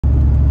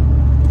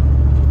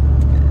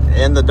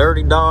in the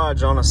dirty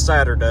Dodge on a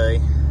Saturday,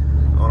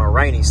 on a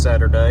rainy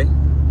Saturday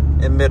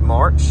in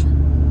mid-March.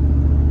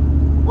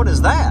 What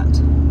is that?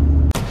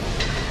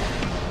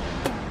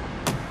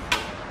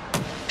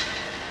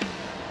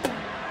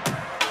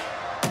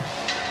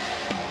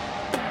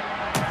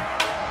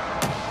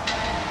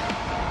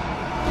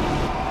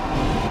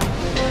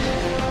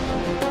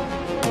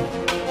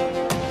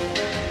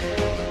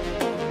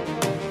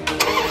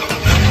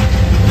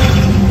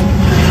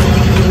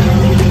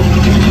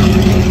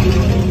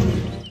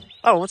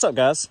 Oh, what's up,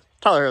 guys?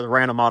 Tyler here with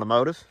Random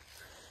Automotive.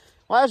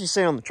 Well, as you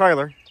see on the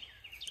trailer,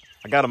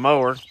 I got a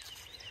mower.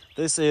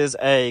 This is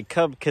a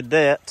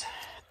CubCadet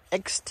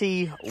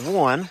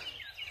XT1.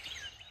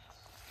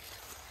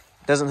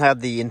 Doesn't have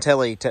the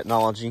Intelli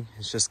technology.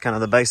 It's just kind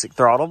of the basic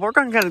throttle. We're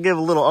going to kind of give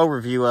a little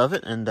overview of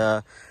it and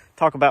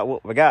talk about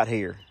what we got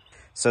here.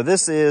 So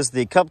this is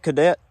the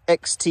CubCadet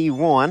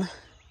XT1,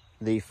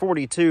 the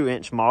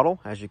 42-inch model,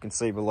 as you can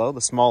see below,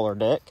 the smaller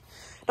deck.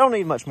 Don't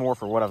need much more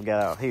for what I've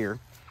got out here.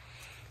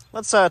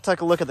 Let's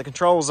take a look at the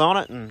controls on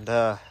it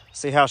and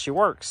see how she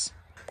works.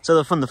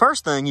 So from the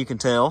first thing you can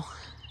tell,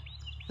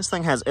 this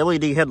thing has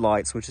LED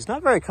headlights, which is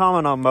not very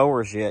common on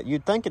mowers yet.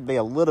 You'd think it'd be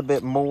a little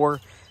bit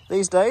more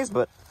these days,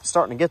 but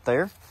starting to get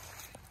there.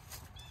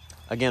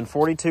 Again,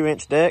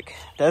 42-inch deck.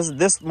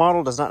 This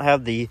model does not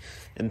have the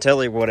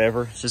Intelli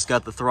whatever. It's just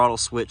got the throttle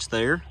switch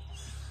there.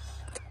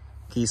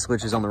 Key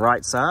switch is on the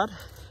right side.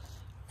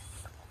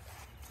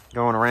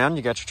 Going around,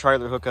 you got your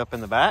trailer hook up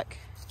in the back.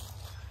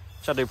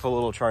 Which I do pull a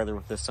little trailer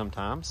with this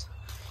sometimes.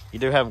 You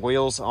do have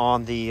wheels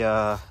on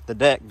the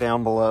deck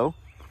down below.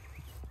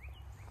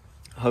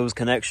 Hose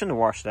connection to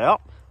wash it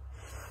out.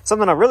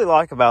 Something I really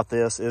like about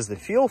this is the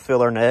fuel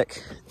filler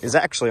neck is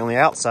actually on the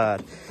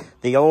outside.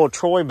 The old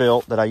Troy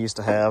built that I used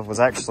to have was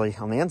actually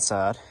on the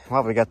inside.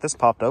 Well, we got this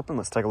popped open.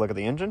 Let's take a look at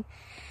the engine.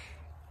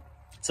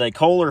 It's a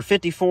Kohler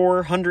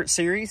 5400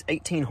 series,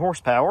 18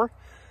 horsepower.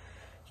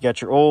 You got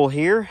your oil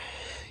here.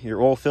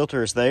 Your oil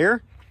filter is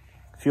there.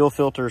 Fuel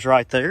filter is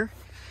right there.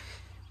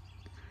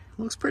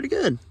 Looks pretty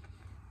good.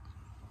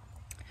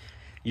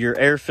 Your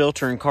air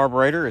filter and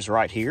carburetor is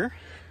right here.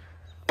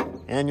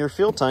 And your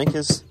fuel tank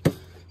is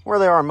where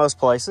they are in most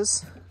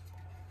places.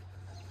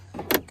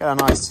 Got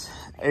a nice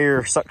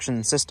air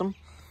suction system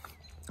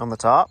on the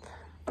top.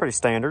 Pretty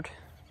standard.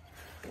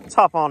 Let's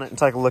hop on it and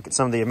take a look at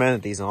some of the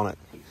amenities on it.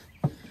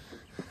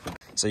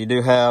 So you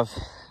do have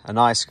a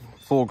nice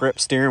full grip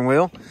steering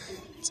wheel.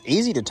 It's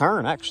easy to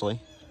turn, actually.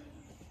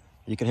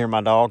 You can hear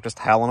my dog just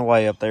howling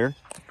away up there.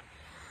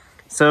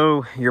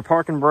 So your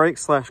parking brake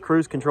 /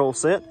 cruise control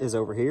set is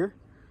over here.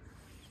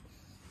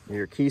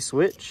 Your key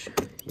switch.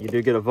 You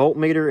do get a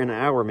voltmeter and an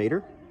hour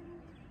meter.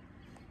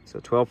 So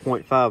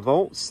 12.5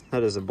 volts.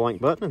 That is a blank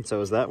button, and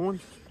so is that one.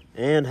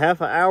 And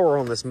half an hour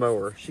on this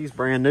mower. She's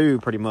brand new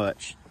pretty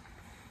much.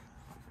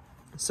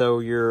 So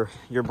your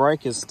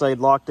brake is stayed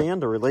locked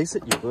in. To release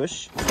it, you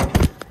push.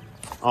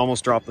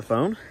 Almost dropped the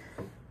phone.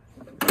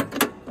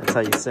 That's how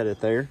you set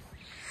it there.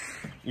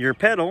 Your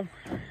pedal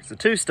is a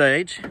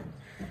 2-stage.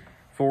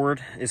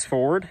 Forward is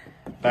forward,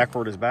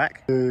 backward is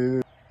back.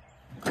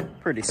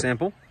 Pretty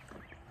simple.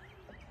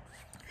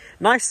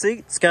 Nice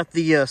seat. It's got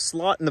the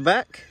slot in the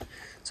back,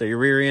 so your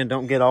rear end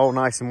don't get all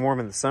nice and warm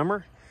in the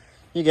summer.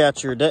 You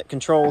got your deck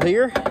control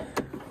here.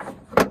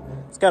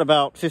 It's got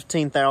about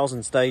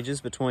 15,000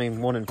 stages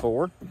between 1 and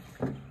 4.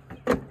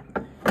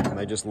 And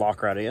they just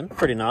lock right in.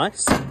 Pretty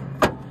nice.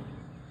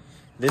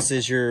 This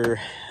is your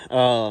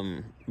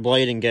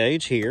blade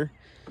engage here.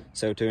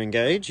 So to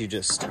engage, you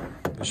just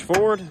push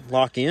forward,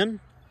 lock in.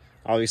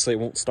 Obviously, it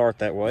won't start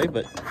that way,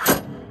 but...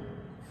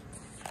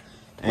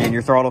 And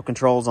your throttle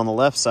controls on the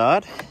left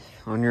side.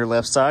 On your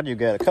left side, you've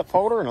got a cup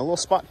holder and a little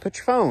spot to put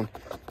your phone.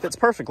 Fits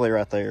perfectly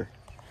right there.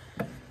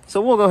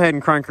 So we'll go ahead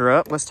and crank her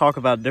up. Let's talk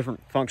about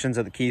different functions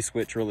of the key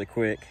switch really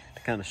quick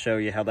to kind of show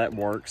you how that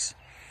works.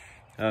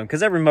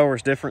 Because every mower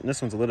is different.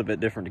 This one's a little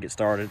bit different to get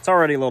started. It's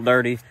already a little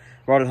dirty.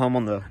 Brought it home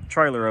on the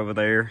trailer over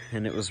there,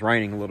 and it was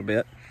raining a little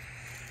bit.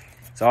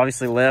 So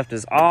obviously left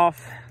is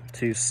off.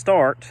 To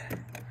start,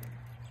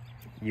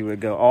 you would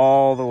go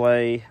all the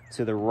way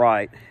to the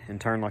right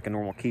and turn like a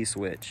normal key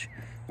switch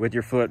with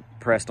your foot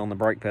pressed on the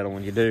brake pedal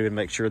when you do, and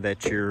make sure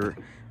that your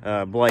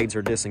blades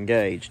are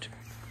disengaged.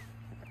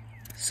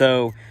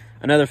 So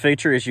another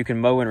feature is you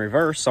can mow in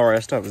reverse. Sorry, I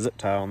still have a zip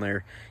tie on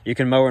there. You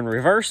can mow in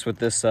reverse with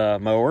this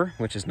mower,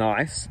 which is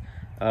nice.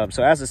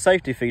 So as a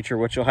safety feature,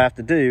 what you'll have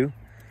to do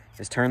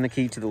is turn the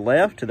key to the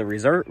left to the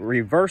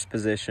reverse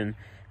position,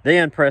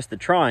 then press the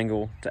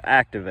triangle to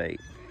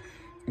activate.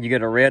 You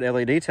get a red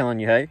LED telling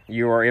you, hey,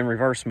 you are in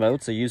reverse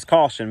mode, so use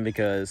caution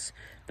because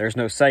there's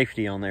no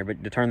safety on there.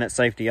 But to turn that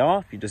safety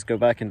off, you just go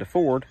back into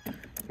forward,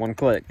 one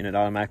click, and it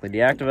automatically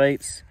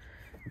deactivates.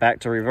 Back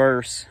to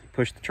reverse,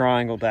 push the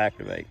triangle to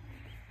activate.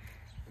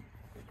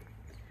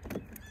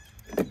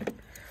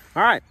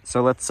 All right,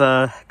 so let's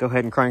go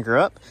ahead and crank her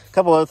up. A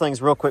couple other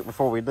things real quick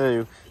before we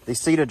do. The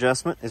seat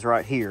adjustment is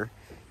right here.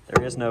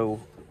 There is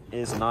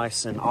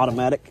nice and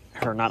automatic,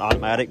 or not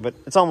automatic, but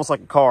it's almost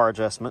like a car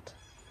adjustment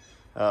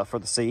for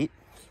the seat.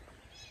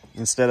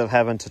 instead of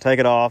having to take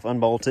it off,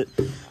 unbolt it.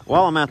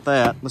 While I'm at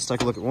that, let's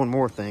take a look at one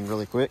more thing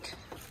really quick.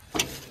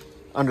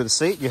 Under the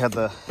seat, you have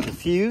the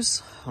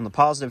fuse on the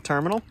positive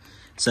terminal.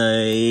 It's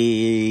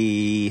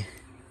a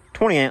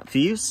 20 amp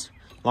fuse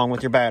along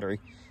with your battery,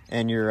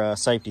 and your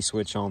safety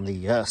switch on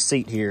the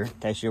seat here in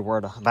case you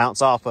were to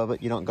bounce off of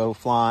it. You don't go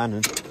flying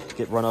and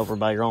get run over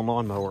by your own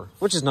lawnmower,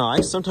 which is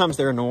nice. Sometimes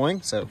they're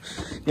annoying, so,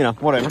 you know,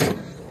 whatever.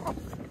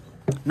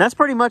 And that's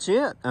pretty much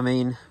it. I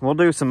mean, we'll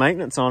do some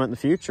maintenance on it in the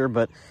future,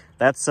 but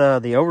that's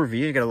the overview.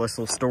 You got a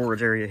little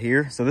storage area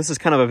here. So this is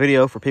kind of a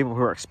video for people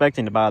who are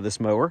expecting to buy this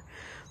mower.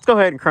 Let's go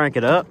ahead and crank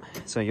it up.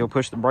 So you'll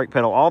push the brake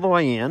pedal all the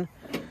way in,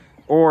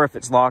 or if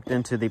it's locked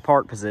into the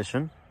park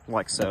position,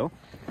 like so.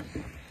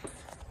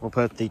 We'll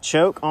put the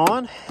choke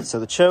on. So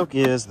the choke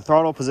is the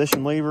throttle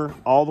position lever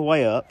all the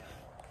way up.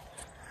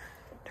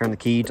 Turn the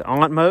key to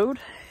on mode.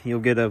 You'll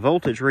get a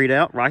voltage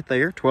readout right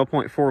there,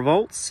 12.4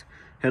 volts.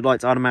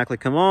 Headlights automatically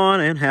come on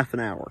in half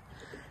an hour.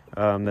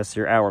 That's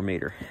your hour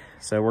meter.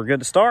 So we're good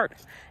to start.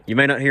 You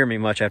may not hear me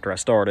much after I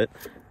start it.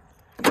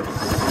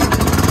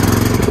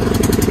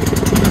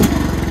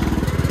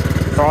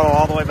 Throttle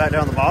all the way back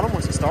down the bottom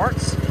once it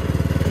starts.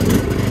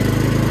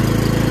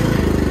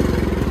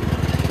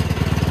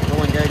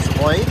 We'll engage the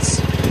blades.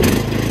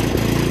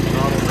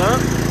 Throttle's up.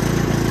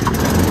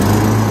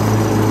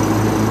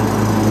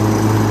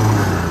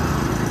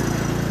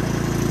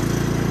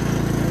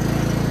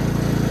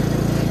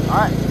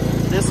 Alright,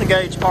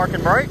 disengage park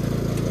and brake.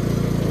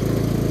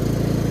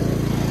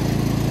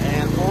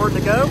 And forward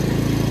to go.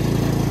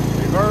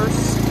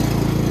 Reverse.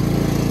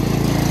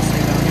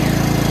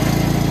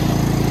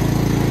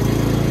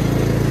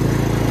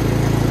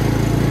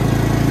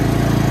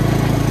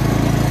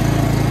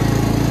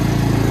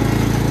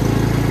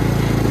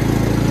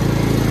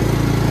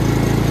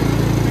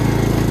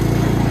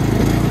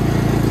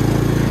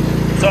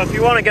 So if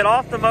you want to get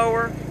off the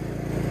mower,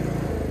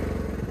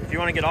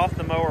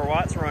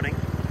 while it's running,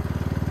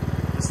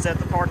 just set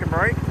the park and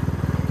brake.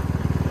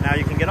 Now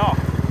you can get off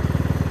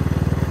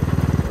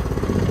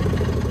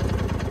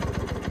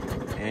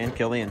and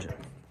kill the engine.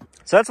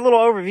 So that's a little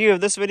overview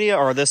of this video,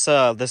 or this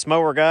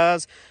mower,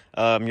 guys.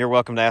 You're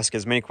welcome to ask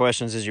as many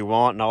questions as you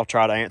want, and I'll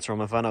try to answer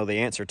them if I know the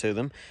answer to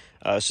them.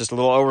 It's just a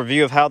little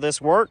overview of how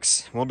this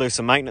works. We'll do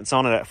some maintenance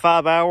on it at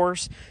 5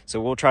 hours, so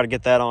we'll try to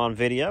get that on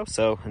video.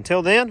 So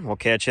until then, we'll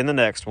catch you in the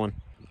next one.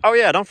 Oh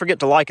yeah, don't forget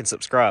to like and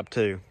subscribe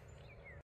too.